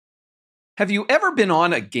Have you ever been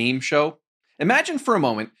on a game show? Imagine for a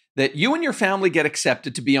moment that you and your family get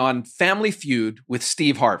accepted to be on Family Feud with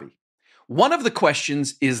Steve Harvey. One of the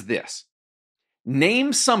questions is this: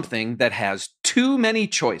 name something that has too many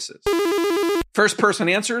choices. First person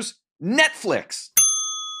answers, Netflix.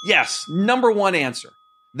 Yes, number one answer.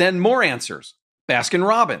 Then more answers, Baskin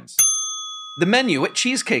Robbins. The menu at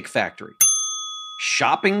Cheesecake Factory.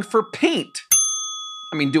 Shopping for paint.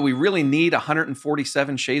 I mean, do we really need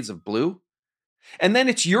 147 shades of blue? And then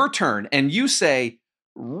it's your turn, and you say,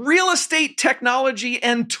 real estate technology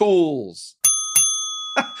and tools.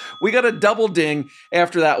 We got a double ding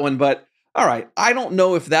after that one, but all right, I don't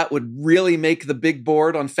know if that would really make the big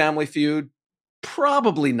board on Family Feud.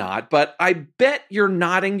 Probably not, but I bet you're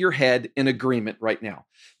nodding your head in agreement right now.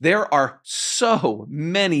 There are so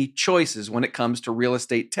many choices when it comes to real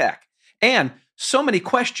estate tech, and so many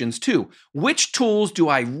questions too. Which tools do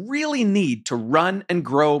I really need to run and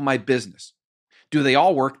grow my business? Do they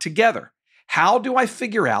all work together? How do I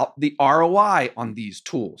figure out the ROI on these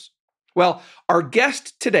tools? Well, our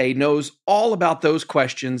guest today knows all about those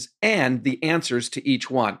questions and the answers to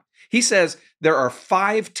each one. He says there are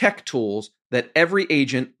 5 tech tools that every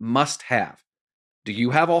agent must have. Do you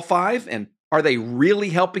have all 5? And are they really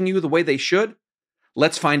helping you the way they should?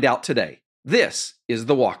 Let's find out today. This is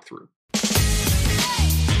The Walkthrough.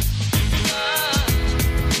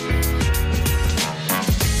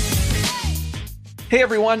 Hey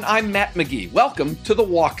everyone, I'm Matt McGee. Welcome to The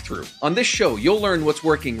Walkthrough. On this show, you'll learn what's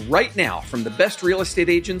working right now from the best real estate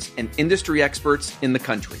agents and industry experts in the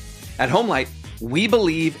country. At HomeLight, we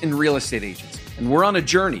believe in real estate agents, and we're on a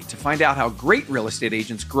journey to find out how great real estate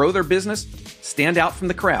agents grow their business, stand out from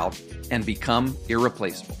the crowd, and become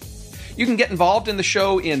irreplaceable. You can get involved in the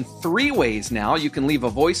show in 3 ways now. You can leave a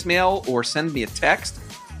voicemail or send me a text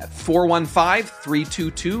at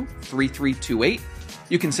 415-322-3328.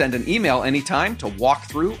 You can send an email anytime to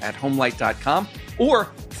walkthrough@homelight.com or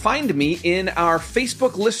find me in our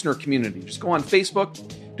Facebook listener community. Just go on Facebook,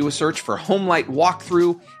 do a search for HomeLight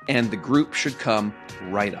Walkthrough, and the group should come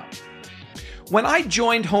right up. When I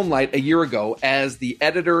joined HomeLight a year ago as the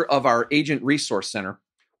editor of our Agent Resource Center,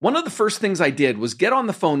 one of the first things I did was get on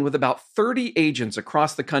the phone with about 30 agents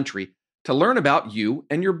across the country to learn about you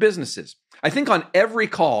and your businesses. I think on every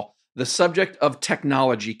call, the subject of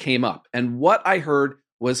technology came up, and what I heard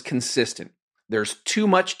was consistent. There's too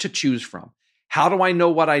much to choose from. How do I know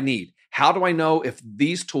what I need? How do I know if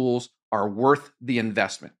these tools are worth the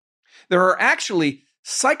investment? There are actually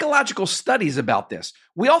psychological studies about this.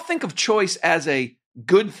 We all think of choice as a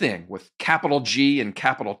good thing with capital G and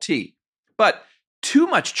capital T, but too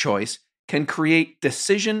much choice can create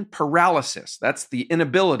decision paralysis. That's the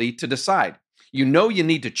inability to decide. You know you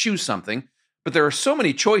need to choose something, but there are so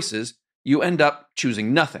many choices, you end up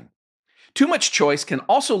choosing nothing. Too much choice can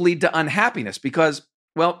also lead to unhappiness because,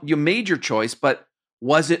 well, you made your choice, but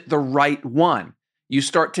was it the right one? You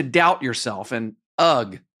start to doubt yourself and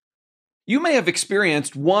ugh. You may have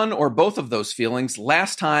experienced one or both of those feelings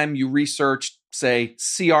last time you researched, say,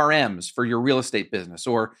 CRMs for your real estate business,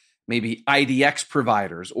 or maybe IDX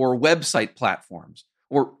providers or website platforms,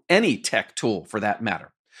 or any tech tool for that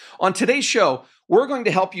matter. On today's show, we're going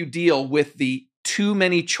to help you deal with the too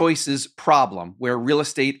many choices problem where real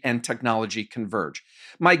estate and technology converge.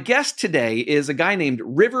 My guest today is a guy named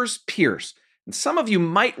Pearce, and some of you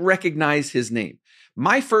might recognize his name.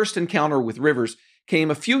 My first encounter with Rivers came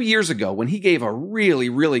a few years ago when he gave a really,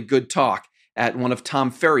 really good talk at one of Tom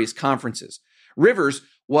Ferry's conferences. Rivers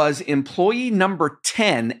was employee number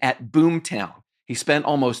 10 at Boomtown. He spent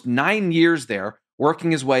almost 9 years there, working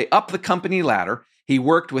his way up the company ladder. He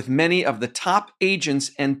worked with many of the top agents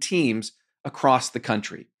and teams across the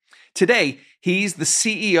country. Today, he's the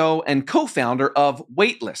CEO and co-founder of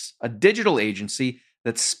Waitlist, a digital agency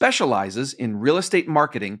that specializes in real estate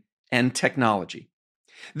marketing and technology.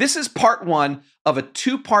 This is part 1 of a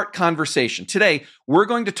 2-part conversation. Today, we're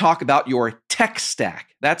going to talk about your tech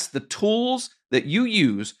stack. That's the tools that you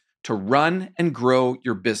use to run and grow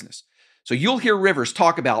your business. So you'll hear Rivers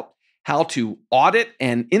talk about how to audit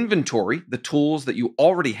and inventory the tools that you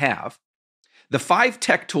already have, the 5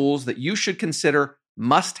 tech tools that you should consider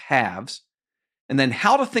must-haves, and then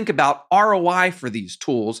how to think about ROI for these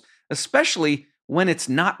tools, especially when it's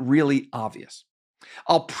not really obvious.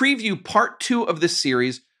 I'll preview part 2 of this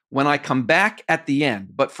series when I come back at the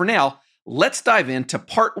end, but for now, let's dive into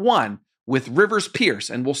part 1 with Pearce,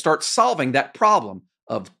 and we'll start solving that problem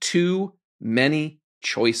of too many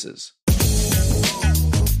choices.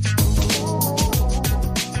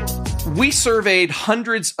 We surveyed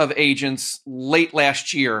hundreds of agents late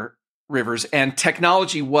last year, Rivers, and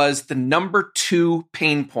technology was the number 2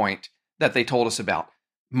 pain point that they told us about.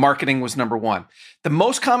 marketing was number one. The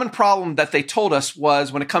most common problem that they told us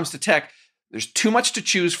was when it comes to tech, there's too much to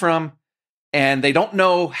choose from, and they don't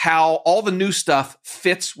know how all the new stuff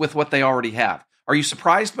fits with what they already have. Are you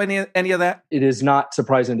surprised by any of that? It is not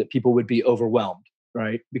surprising that people would be overwhelmed,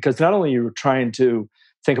 right? Because not only are you trying to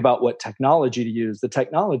think about what technology to use, the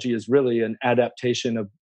technology is really an adaptation of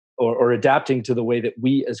or adapting to the way that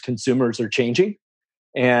we as consumers are changing.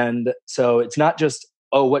 And so it's not just,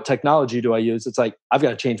 oh, what technology do I use? It's like, I've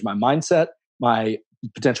got to change my mindset, my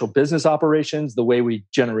potential business operations, the way we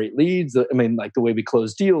generate leads. Like the way we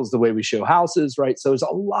close deals, the way we show houses, right? So there's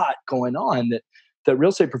a lot going on that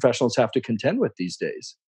real estate professionals have to contend with these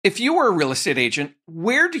days. If you were a real estate agent,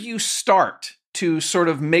 where do you start to sort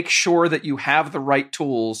of make sure that you have the right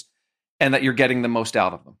tools and that you're getting the most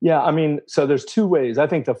out of them? Yeah, so there's two ways. I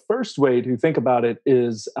think the first way to think about it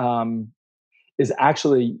is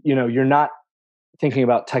actually, you're not thinking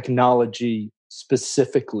about technology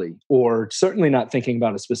specifically, or certainly not thinking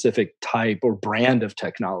about a specific type or brand of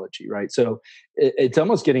technology, right? So it's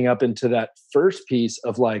almost getting up into that first piece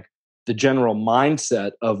of like the general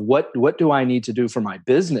mindset of what do I need to do for my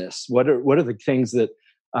business? What are the things that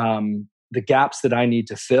the gaps that I need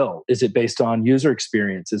to fill? Is it based on user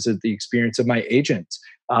experience? Is it the experience of my agents?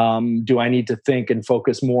 Do I need to think and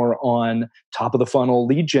focus more on top of the funnel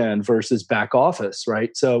lead gen versus back office,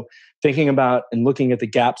 right? So thinking about and looking at the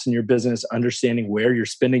gaps in your business, understanding where you're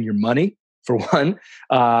spending your money, for one,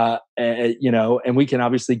 and we can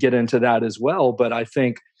obviously get into that as well. But I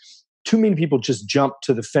think too many people just jump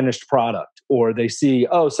to the finished product, or they see,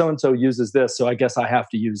 oh, so-and-so uses this, so I guess I have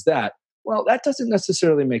to use that. Well, that doesn't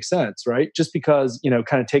necessarily make sense, right? Just because,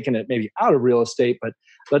 kind of taking it maybe out of real estate, but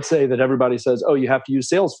let's say that everybody says, oh, you have to use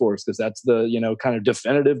Salesforce because that's the, kind of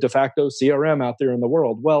definitive de facto CRM out there in the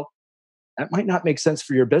world. Well, that might not make sense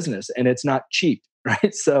for your business, and it's not cheap,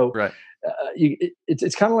 right? So right.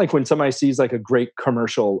 It's kind of like when somebody sees like a great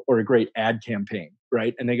commercial or a great ad campaign,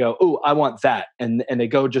 right? And they go, oh, I want that. And they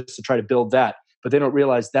go just to try to build that. But they don't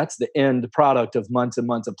realize that's the end product of months and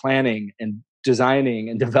months of planning and designing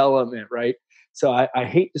and development, right? So I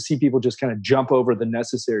hate to see people just kind of jump over the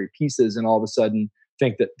necessary pieces and all of a sudden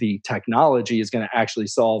think that the technology is going to actually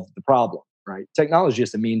solve the problem, right? Technology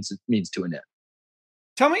is a means to an end.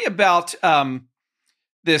 Tell me about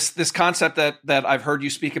this concept that I've heard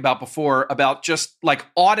you speak about before, about just like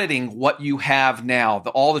auditing what you have now,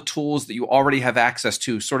 all the tools that you already have access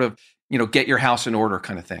to, sort of, get your house in order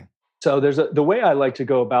kind of thing. So the way I like to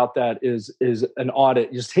go about that is an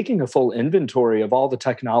audit, just taking a full inventory of all the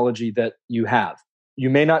technology that you have. You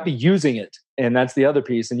may not be using it, and that's the other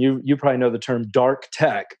piece. And you probably know the term dark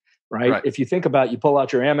tech, right? If you think about, you pull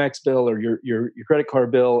out your Amex bill or your credit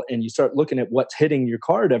card bill, and you start looking at what's hitting your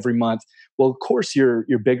card every month. Well, of course, your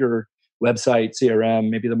bigger website, CRM,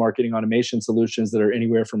 maybe the marketing automation solutions that are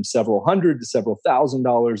anywhere from several hundred to several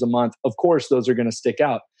 $1,000s a month. Of course, those are going to stick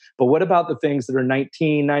out. But what about the things that are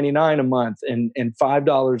 $19.99 a month and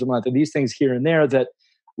 $5 a month, and these things here and there that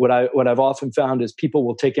what I've often found is people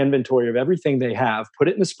will take inventory of everything they have, put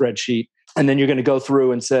it in a spreadsheet, and then you're going to go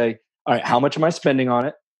through and say, all right, how much am I spending on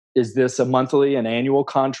it? Is this a monthly, an annual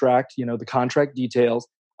contract? The contract details.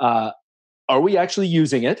 Are we actually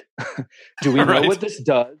using it? Do we know what this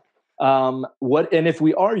does? And if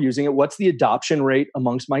we are using it, what's the adoption rate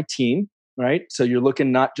amongst my team? Right. So you're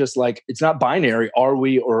looking not just like, it's not binary, are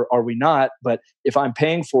we or are we not? But if I'm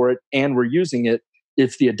paying for it and we're using it,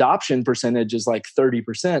 if the adoption percentage is like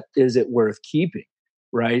 30%, is it worth keeping?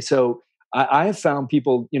 Right. So I have found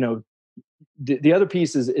people, the other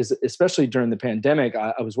piece is especially during the pandemic,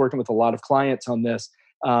 I was working with a lot of clients on this.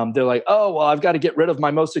 They're like, oh, well, I've got to get rid of my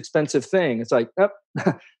most expensive thing. It's like,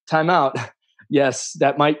 time out. Yes,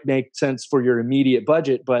 that might make sense for your immediate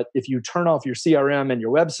budget. But if you turn off your CRM and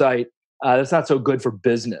your website, that's not so good for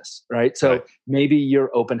business, right? So maybe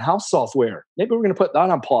your open house software, maybe we're going to put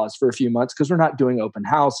that on pause for a few months because we're not doing open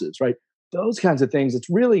houses, right? Those kinds of things. It's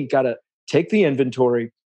really got to take the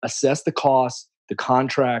inventory, assess the costs, the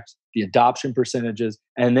contracts, the adoption percentages,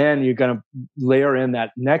 and then you're going to layer in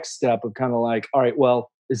that next step of kind of like, all right,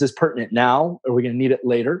 well, is this pertinent now? Or are we going to need it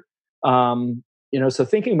later? So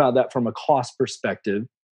thinking about that from a cost perspective,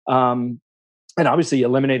 and obviously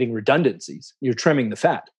eliminating redundancies, you're trimming the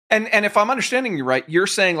fat. And if I'm understanding you right, you're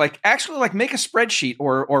saying like actually like make a spreadsheet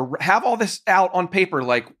or have all this out on paper.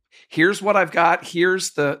 Like here's what I've got.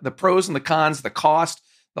 Here's the pros and the cons, the cost,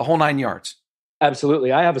 the whole 9 yards.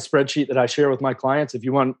 Absolutely. I have a spreadsheet that I share with my clients. If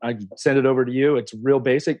you want, I can send it over to you. It's real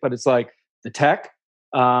basic, but it's like the tech,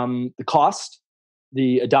 the cost,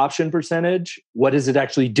 the adoption percentage. What does it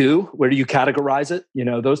actually do? Where do you categorize it?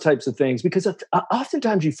 Those types of things. Because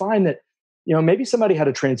oftentimes you find that maybe somebody had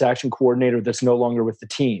a transaction coordinator that's no longer with the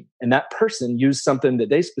team, and that person used something that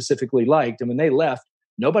they specifically liked, and when they left,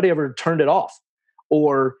 nobody ever turned it off.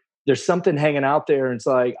 Or there's something hanging out there, and it's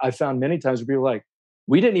like, I found many times where people are like,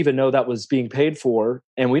 we didn't even know that was being paid for,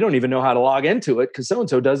 and we don't even know how to log into it because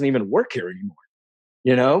so-and-so doesn't even work here anymore.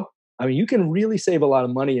 I mean, you can really save a lot of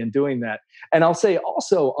money in doing that. And I'll say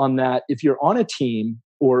also on that, if you're on a team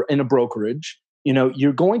or in a brokerage,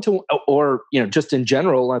 you're going to, or, just in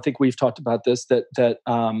general, I think we've talked about this, that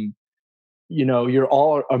you're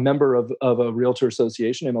all a member of a realtor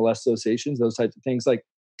association, MLS associations, those types of things. Like,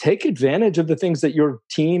 take advantage of the things that your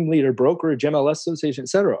team leader, brokerage, MLS association, et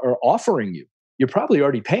cetera, are offering you. You're probably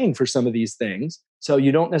already paying for some of these things, so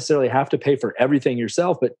you don't necessarily have to pay for everything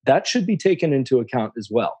yourself, but that should be taken into account as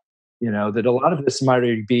well. That a lot of this might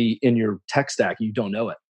already be in your tech stack. You don't know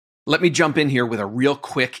it. Let me jump in here with a real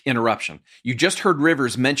quick interruption. You just heard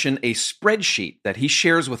Rivers mention a spreadsheet that he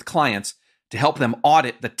shares with clients to help them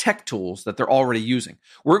audit the tech tools that they're already using.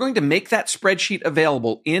 We're going to make that spreadsheet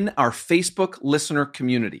available in our Facebook listener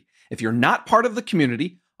community. If you're not part of the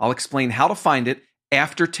community, I'll explain how to find it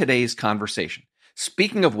after today's conversation.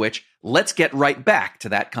 Speaking of which, let's get right back to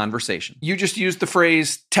that conversation. You just used the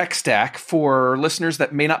phrase tech stack. For listeners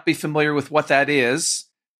that may not be familiar with what that is,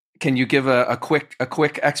 can you give a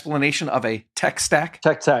quick explanation of a tech stack?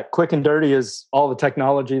 Tech stack, quick and dirty, is all the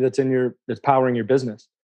technology that's powering your business.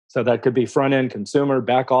 So that could be front end, consumer,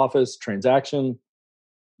 back office, transaction,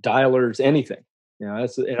 dialers, anything.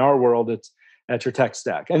 That's in our world. That's your tech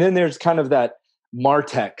stack. And then there's kind of that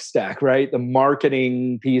MarTech stack, right? The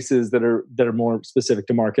marketing pieces that are more specific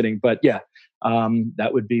to marketing. But yeah, that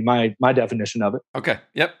would be my definition of it. Okay.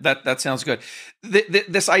 Yep. That sounds good.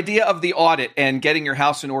 This idea of the audit and getting your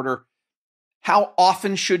house in order, how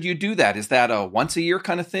often should you do that? Is that a once a year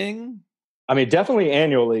kind of thing? I mean, definitely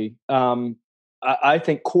annually. I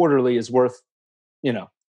think quarterly is worth,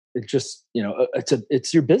 it's just,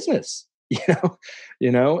 it's your business,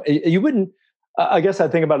 you wouldn't, I guess I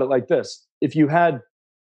think about it like this. If you had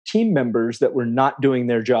team members that were not doing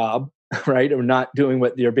their job, right, or not doing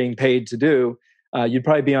what they're being paid to do, you'd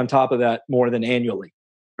probably be on top of that more than annually,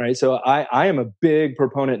 right? So I am a big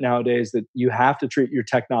proponent nowadays that you have to treat your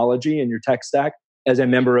technology and your tech stack as a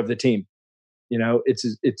member of the team.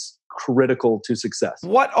 It's critical to success.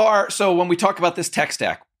 So when we talk about this tech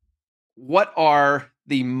stack, what are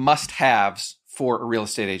the must-haves for a real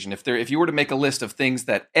estate agent? If you were to make a list of things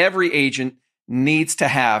that every agent needs to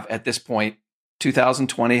have at this point,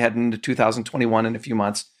 2020 heading into 2021 in a few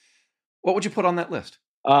months, what would you put on that list?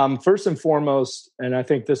 First and foremost, and I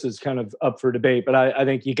think this is kind of up for debate, but I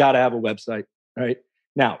think you got to have a website, right?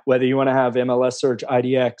 Now, whether you want to have MLS search,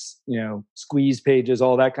 IDX, squeeze pages,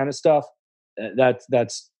 all that kind of stuff,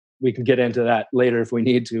 that's we can get into that later if we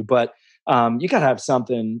need to. But you got to have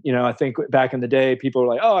something. I think back in the day, people were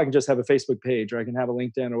like, "Oh, I can just have a Facebook page, or I can have a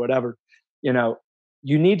LinkedIn, or whatever."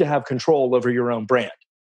 You need to have control over your own brand.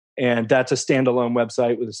 And that's a standalone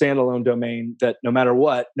website with a standalone domain that no matter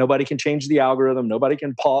what, nobody can change the algorithm. Nobody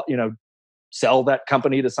can, sell that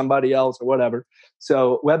company to somebody else or whatever.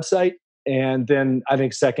 So website. And then I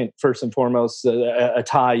think second, first and foremost, a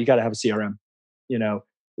tie, you got to have a CRM.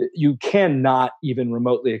 You cannot even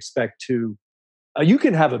remotely expect to, you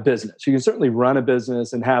can have a business. You can certainly run a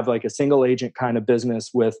business and have like a single agent kind of business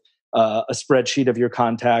with a spreadsheet of your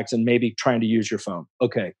contacts and maybe trying to use your phone.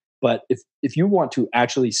 Okay. But if you want to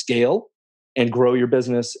actually scale and grow your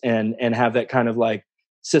business and have that kind of like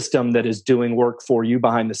system that is doing work for you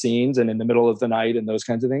behind the scenes and in the middle of the night and those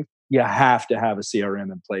kinds of things, you have to have a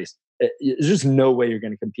CRM in place. There's just no way you're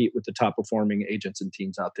going to compete with the top performing agents and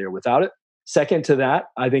teams out there without it. Second to that,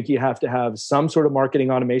 I think you have to have some sort of marketing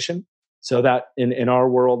automation. So that in our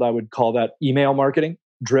world, I would call that email marketing,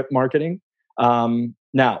 drip marketing.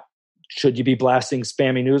 Now, should you be blasting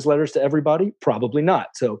spammy newsletters to everybody? Probably not.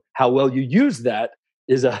 So how well you use that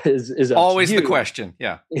is always the question.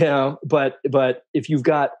 Yeah. But if you've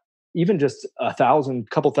got even just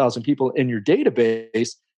couple thousand people in your database,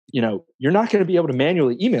 you're not going to be able to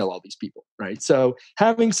manually email all these people, right? So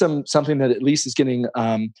having something that at least is getting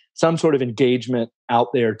some sort of engagement out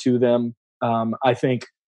there to them. I think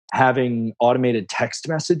having automated text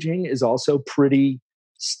messaging is also pretty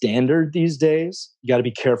standard these days. You got to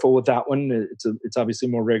be careful with that one. It's obviously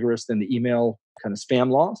more rigorous than the email kind of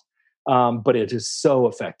spam laws, but it is so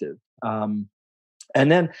effective. And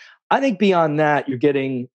then I think beyond that, you're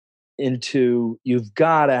getting into, you've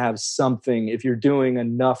got to have something, if you're doing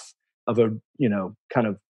enough of a, kind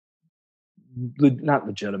of not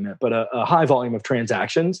legitimate, but a high volume of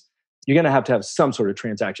transactions, you're going to have some sort of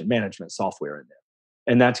transaction management software in there.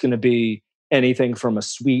 And that's going to be anything from a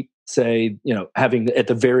suite, say, having at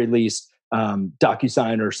the very least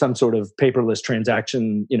DocuSign or some sort of paperless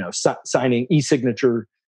transaction, signing e-signature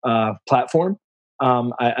platform.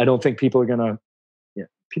 I don't think people are going to,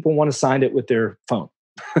 people want to sign it with their phone,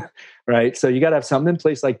 right? So you got to have something in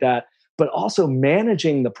place like that, but also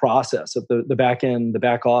managing the process of the back end, the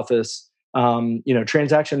back office.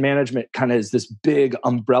 Transaction management kind of is this big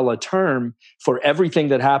umbrella term for everything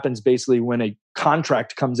that happens basically when a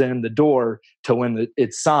contract comes in the door to when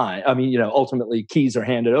it's signed. I mean, ultimately keys are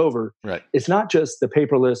handed over. Right. It's not just the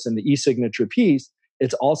paperless and the e-signature piece.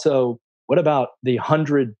 It's also, what about the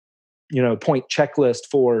 100, point checklist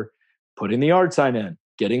for putting the yard sign in,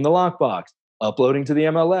 getting the lockbox, uploading to the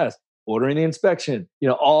MLS, ordering the inspection,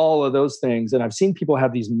 all of those things. And I've seen people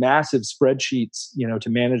have these massive spreadsheets, to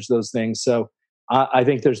manage those things. So I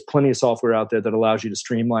think there's plenty of software out there that allows you to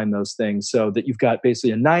streamline those things so that you've got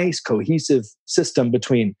basically a nice cohesive system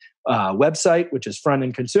between website, which is front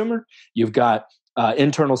end consumer. You've got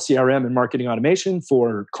internal CRM and marketing automation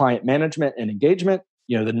for client management and engagement,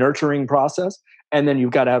 the nurturing process. And then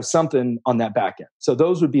you've got to have something on that back end. So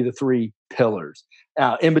those would be the three pillars.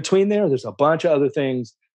 Now, in between there's a bunch of other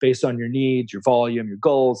things based on your needs, your volume, your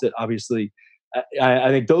goals that obviously, I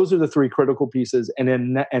think those are the three critical pieces. And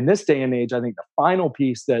in this day and age, I think the final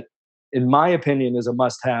piece that, in my opinion, is a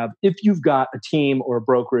must-have, if you've got a team or a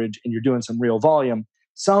brokerage and you're doing some real volume,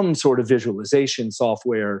 some sort of visualization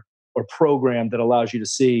software or program that allows you to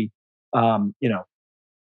see,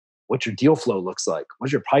 what your deal flow looks like. What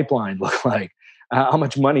does your pipeline look like? How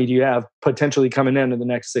much money do you have potentially coming in the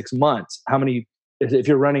next 6 months? If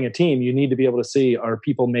you're running a team, you need to be able to see, are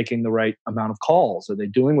people making the right amount of calls? Are they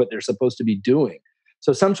doing what they're supposed to be doing?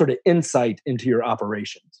 So some sort of insight into your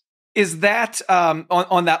operations. Is that,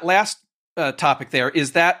 on that last topic there,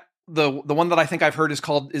 is that the one that I think I've heard is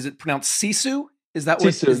it pronounced Sisu? Is that what,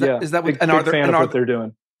 Sisu, is that, yeah. is that what, big fan of what they're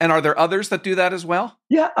doing. And are there others that do that as well?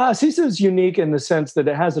 Yeah, Sisu is unique in the sense that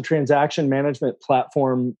it has a transaction management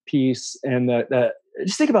platform piece, and that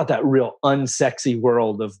just think about that real unsexy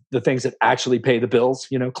world of the things that actually pay the bills,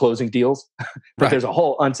 closing deals. But There's a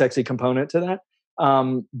whole unsexy component to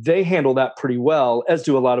that. They handle that pretty well, as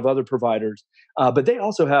do a lot of other providers. But they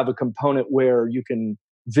also have a component where you can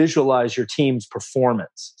visualize your team's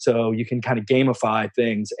performance. So you can kind of gamify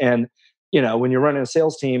things. And, when you're running a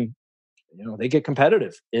sales team, they get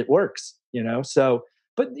competitive. It works, So,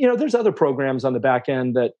 but, there's other programs on the back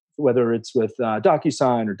end that, whether it's with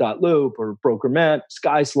DocuSign or Loop or Brokerment,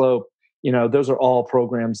 SkySlope, those are all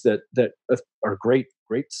programs that are great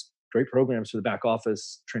programs for the back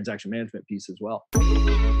office transaction management piece as well.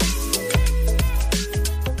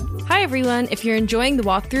 Hi, everyone. If you're enjoying the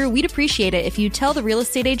walkthrough, we'd appreciate it if you tell the real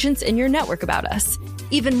estate agents in your network about us.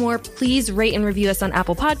 Even more, please rate and review us on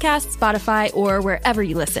Apple Podcasts, Spotify, or wherever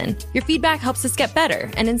you listen. Your feedback helps us get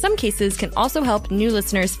better, and in some cases can also help new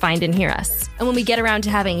listeners find and hear us. And when we get around to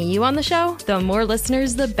having you on the show, the more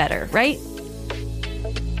listeners, the better, right?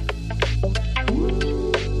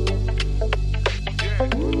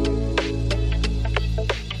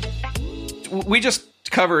 We just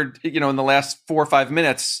covered, in the last 4 or 5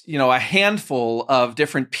 minutes, a handful of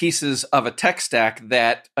different pieces of a tech stack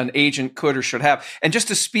that an agent could or should have. And just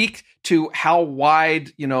to speak to how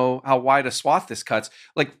wide a swath this cuts,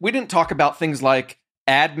 like we didn't talk about things like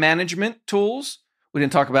ad management tools. We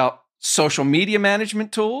didn't talk about social media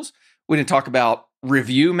management tools. We didn't talk about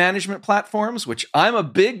review management platforms, which I'm a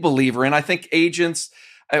big believer in. I think agents,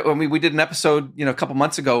 we did an episode, a couple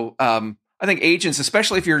months ago, I think agents,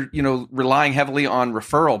 especially if you're, relying heavily on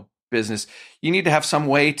referral business, you need to have some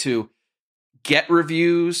way to get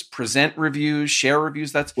reviews, present reviews, share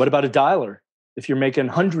reviews. What about a dialer? If you're making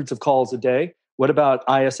hundreds of calls a day, what about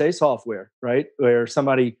ISA software, right? Where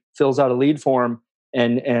somebody fills out a lead form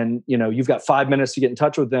and you've got 5 minutes to get in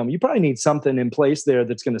touch with them. You probably need something in place there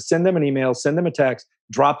that's going to send them an email, send them a text,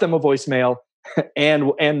 drop them a voicemail,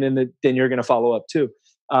 and then you're going to follow up too.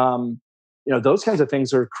 Those kinds of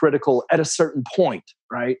things are critical at a certain point,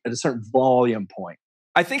 right? At a certain volume point.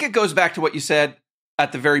 I think it goes back to what you said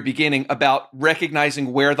at the very beginning about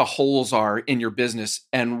recognizing where the holes are in your business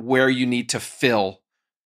and where you need to fill.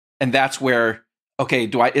 And that's where, okay,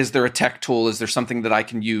 is there a tech tool? Is there something that I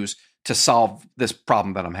can use to solve this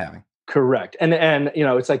problem that I'm having? Correct. And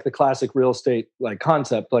it's like the classic real estate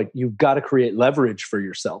concept, you've got to create leverage for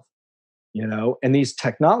yourself, and these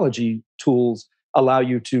technology tools allow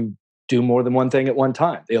you to do more than one thing at one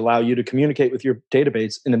time. They allow you to communicate with your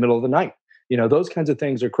database in the middle of the night. Those kinds of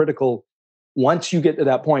things are critical once you get to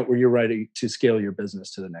that point where you're ready to scale your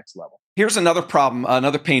business to the next level. Here's another problem,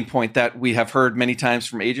 another pain point that we have heard many times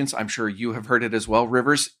from agents. I'm sure you have heard it as well,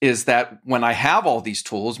 Rivers, is that when I have all these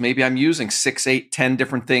tools, maybe I'm using 6, 8, 10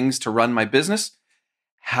 different things to run my business.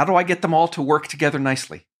 How do I get them all to work together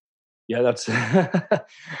nicely? Yeah, that's.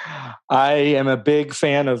 I am a big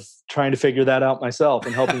fan of trying to figure that out myself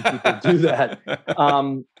and helping people do that.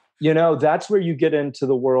 That's where you get into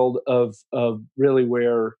the world of really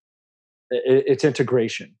where it's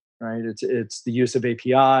integration, right? It's the use of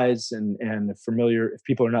APIs and if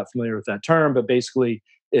people are not familiar with that term, but basically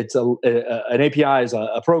it's an API is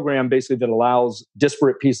a program basically that allows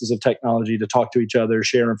disparate pieces of technology to talk to each other,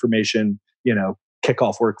 share information, kick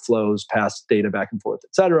off workflows, pass data back and forth,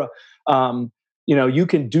 et cetera. You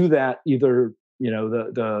can do that either,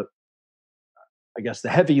 I guess the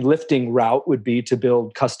heavy lifting route would be to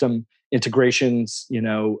build custom integrations,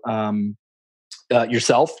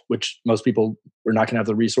 yourself, which most people are not going to have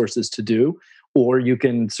the resources to do. Or you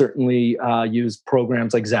can certainly use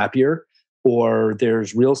programs like Zapier, or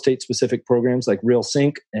there's real estate specific programs like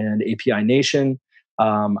RealSync and API Nation.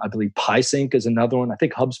 I believe PieSync is another one. I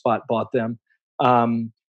think HubSpot bought them.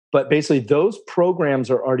 But basically those programs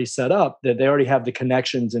are already set up that they already have the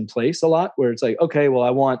connections in place a lot where it's like, okay, well, I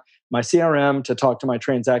want my CRM to talk to my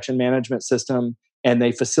transaction management system, and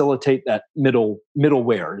they facilitate that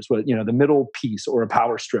middleware is what, the middle piece, or a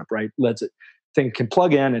power strip, right? Thing can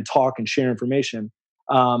plug in and talk and share information.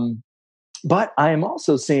 But I am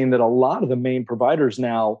also seeing that a lot of the main providers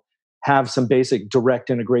now have some basic direct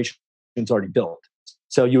integrations already built.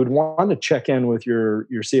 So you would want to check in with your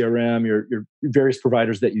CRM, your various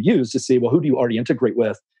providers that you use to see, well, who do you already integrate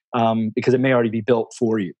with? Because it may already be built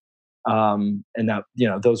for you. And that,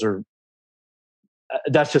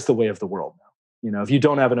 that's just the way of the world now. If you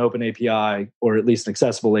don't have an open API or at least an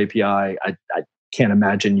accessible API, I can't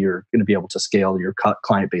imagine you're going to be able to scale your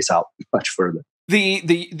client base out much further.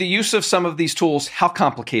 The use of some of these tools, how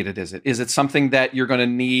complicated is it? Is it something that you're going to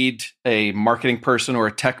need a marketing person or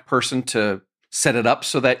a tech person to set it up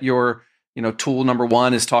so that your, tool number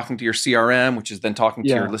one is talking to your CRM, which is then talking to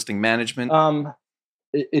your listing management?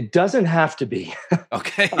 It doesn't have to be.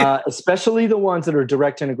 Okay. Especially the ones that are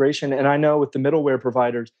direct integration. And I know with the middleware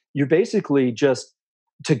providers, you're basically just,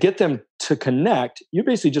 to get them to connect, you're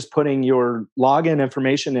basically just putting your login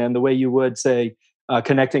information in the way you would, say,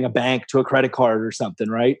 connecting a bank to a credit card or something,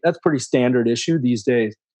 right? That's pretty standard issue these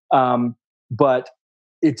days. But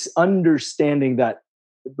it's understanding that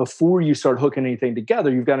before you start hooking anything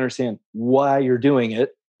together, you've got to understand why you're doing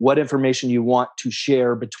it, what information you want to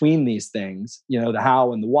share between these things, the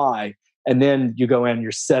how and the why. And then you go in,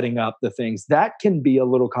 you're setting up the things. That can be a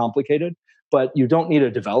little complicated, but you don't need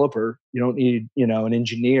a developer. You don't need, an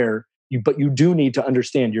engineer. But you do need to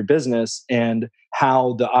understand your business and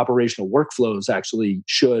how the operational workflows actually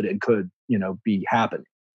should and could, be happening.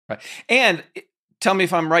 Right. And tell me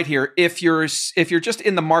if I'm right here. If you're just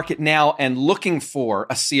in the market now and looking for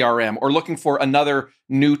a CRM or looking for another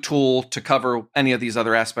new tool to cover any of these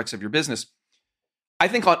other aspects of your business, I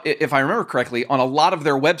think if I remember correctly, on a lot of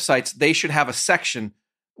their websites, they should have a section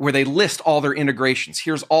where they list all their integrations.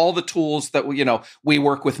 Here's all the tools that we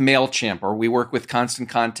work with MailChimp or we work with Constant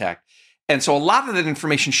Contact. And so a lot of that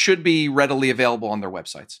information should be readily available on their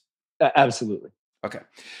websites. Absolutely. Okay.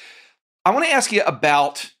 I want to ask you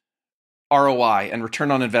about ROI and return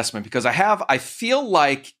on investment, because I feel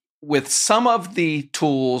like with some of the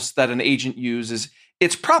tools that an agent uses,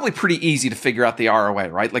 it's probably pretty easy to figure out the ROI,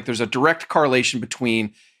 right? Like there's a direct correlation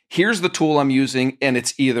between here's the tool I'm using and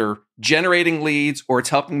it's either generating leads or it's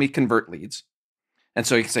helping me convert leads. And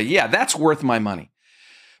so you can say, yeah, that's worth my money.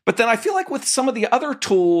 But then I feel like with some of the other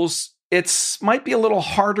tools, might be a little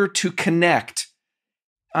harder to connect.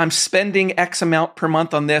 I'm spending X amount per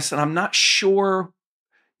month on this, and I'm not sure,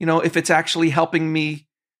 if it's actually helping me,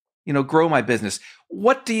 grow my business.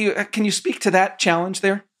 Can you speak to that challenge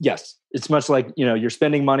there? Yes. It's much like, you're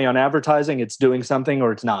spending money on advertising, it's doing something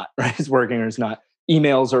or it's not, right? It's working or it's not.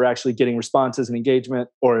 Emails are actually getting responses and engagement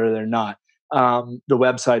or they're not. The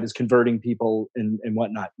website is converting people and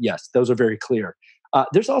whatnot. Yes, those are very clear.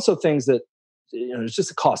 There's also things that, it's just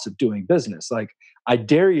the cost of doing business. Like I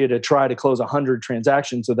dare you to try to close 100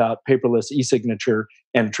 transactions without paperless e-signature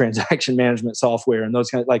and transaction management software and those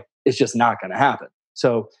it's just not going to happen.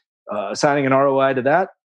 So assigning an ROI to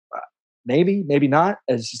that, maybe not.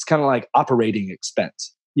 It's just kind of like operating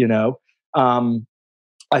expense,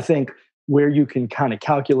 I think where you can kind of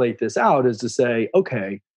calculate this out is to say,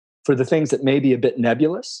 okay, for the things that may be a bit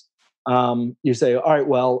nebulous, you say, all right,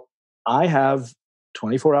 well, I have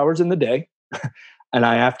 24 hours in the day. And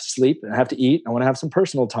I have to sleep and I have to eat. I want to have some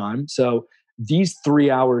personal time. So these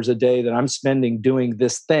 3 hours a day that I'm spending doing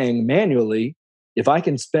this thing manually, if I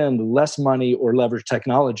can spend less money or leverage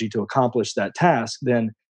technology to accomplish that task,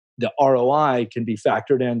 then the ROI can be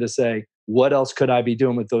factored in to say, what else could I be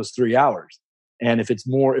doing with those 3 hours? And if it's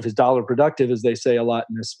dollar productive, as they say a lot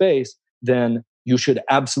in this space, then you should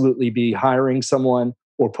absolutely be hiring someone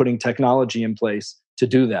or putting technology in place to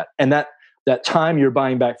do that. And that time you're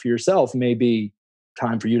buying back for yourself may be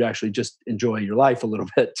time for you to actually just enjoy your life a little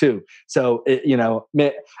bit too. So,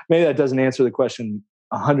 maybe that doesn't answer the question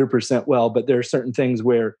 100% well, but there are certain things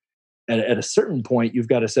where at a certain point, you've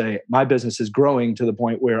got to say, my business is growing to the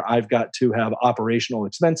point where I've got to have operational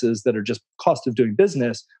expenses that are just cost of doing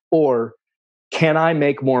business, or can I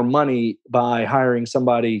make more money by hiring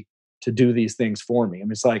somebody to do these things for me? I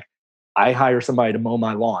mean, it's like I hire somebody to mow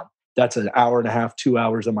my lawn. That's an hour and a half, 2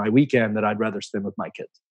 hours of my weekend that I'd rather spend with my kids.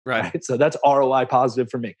 Right? So that's ROI positive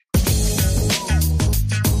for me.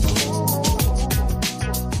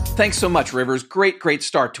 Thanks so much, Rivers. Great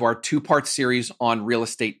start to our 2-part series on real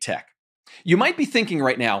estate tech. You might be thinking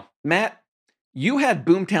right now, Matt, you had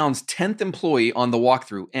Boomtown's 10th employee on the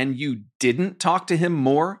walkthrough and you didn't talk to him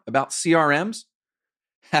more about CRMs?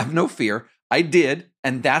 Have no fear, I did,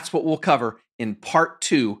 and that's what we'll cover in part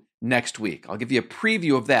 2 next week. I'll give you a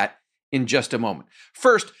preview of that in just a moment.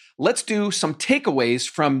 First, let's do some takeaways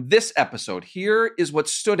from this episode. Here is what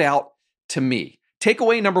stood out to me.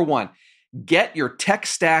 Takeaway number 1, get your tech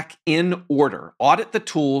stack in order. Audit the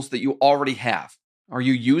tools that you already have. Are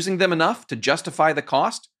you using them enough to justify the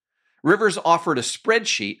cost? Rivers offered a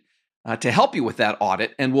spreadsheet to help you with that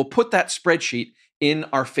audit, and we'll put that spreadsheet in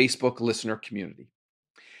our Facebook listener community.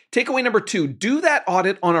 Takeaway number 2, do that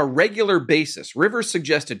audit on a regular basis. Rivers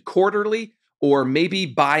suggested quarterly or maybe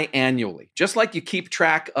biannually. Just like you keep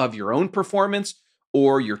track of your own performance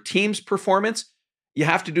or your team's performance, you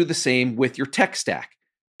have to do the same with your tech stack.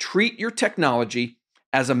 Treat your technology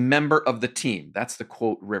as a member of the team. That's the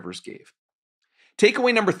quote Rivers gave.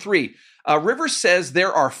 Takeaway number 3, Rivers says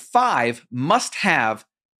there are 5 must-have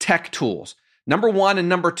tech tools. Number 1 and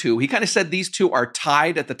number 2, he kind of said these 2 are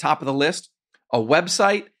tied at the top of the list, a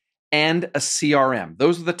website and a CRM.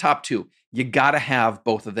 Those are the top 2. You got to have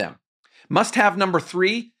both of them. Must-have number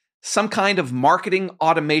 3, some kind of marketing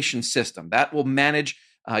automation system that will manage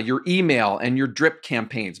your email and your drip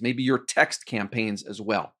campaigns, maybe your text campaigns as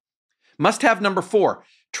well. Must-have number 4,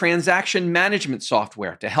 transaction management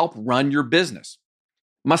software to help run your business.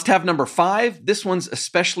 Must-have number 5, this one's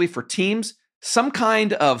especially for teams, some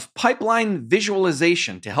kind of pipeline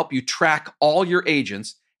visualization to help you track all your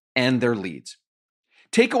agents and their leads.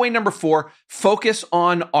 Takeaway number 4, focus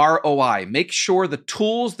on ROI. Make sure the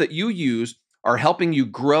tools that you use are helping you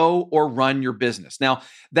grow or run your business. Now,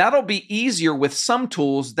 that'll be easier with some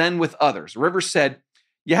tools than with others. Rivers said,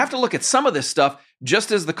 you have to look at some of this stuff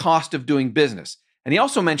just as the cost of doing business. And he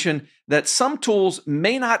also mentioned that some tools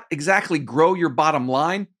may not exactly grow your bottom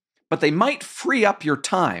line, but they might free up your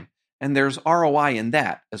time. And there's ROI in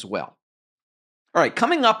that as well. All right,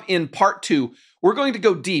 coming up in part 2, we're going to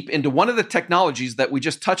go deep into one of the technologies that we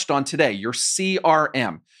just touched on today, your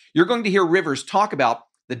CRM. You're going to hear Rivers talk about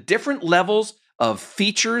the different levels of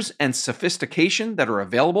features and sophistication that are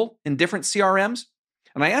available in different CRMs.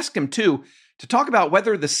 And I asked him, too, to talk about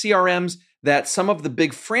whether the CRMs that some of the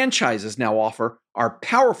big franchises now offer are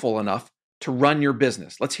powerful enough to run your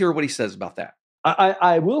business. Let's hear what he says about that.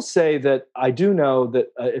 I will say that I do know that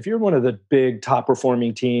if you're one of the big top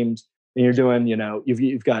performing teams and you're doing,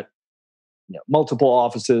 you've got multiple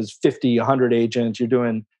offices, 50, 100 agents, you're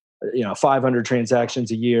doing 500 transactions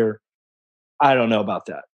a year. I don't know about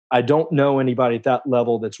that. I don't know anybody at that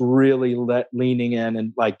level that's really leaning in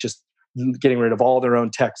and just getting rid of all their own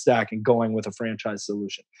tech stack and going with a franchise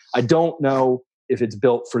solution. I don't know if it's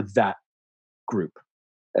built for that group.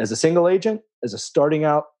 As a single agent, as a starting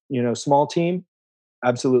out, small team,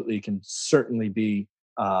 absolutely can certainly be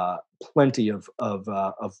plenty of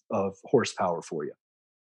horsepower for you.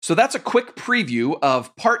 So that's a quick preview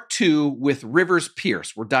of part 2 with Rivers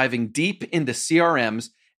Pearce. We're diving deep into CRMs,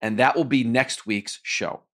 and that will be next week's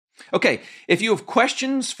show. Okay, if you have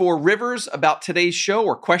questions for Rivers about today's show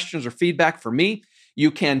or questions or feedback for me,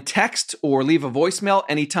 you can text or leave a voicemail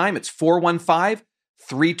anytime. It's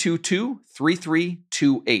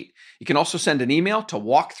 415-322-3328. You can also send an email to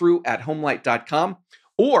walkthrough@homelight.com,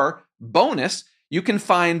 or bonus, you can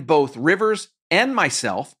find both Rivers and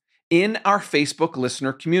myself in our Facebook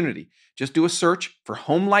listener community. Just do a search for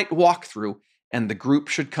Homelight Walkthrough and the group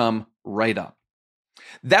should come right up.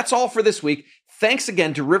 That's all for this week. Thanks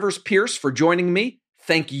again to Rivers Pearce for joining me.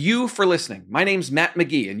 Thank you for listening. My name's Matt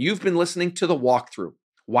McGee, and you've been listening to The Walkthrough.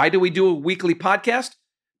 Why do we do a weekly podcast?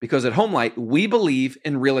 Because at Homelight, we believe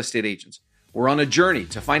in real estate agents. We're on a journey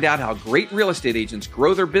to find out how great real estate agents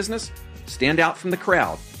grow their business, stand out from the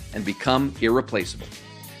crowd, and become irreplaceable.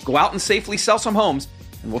 Go out and safely sell some homes,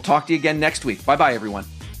 and we'll talk to you again next week. Bye-bye, everyone.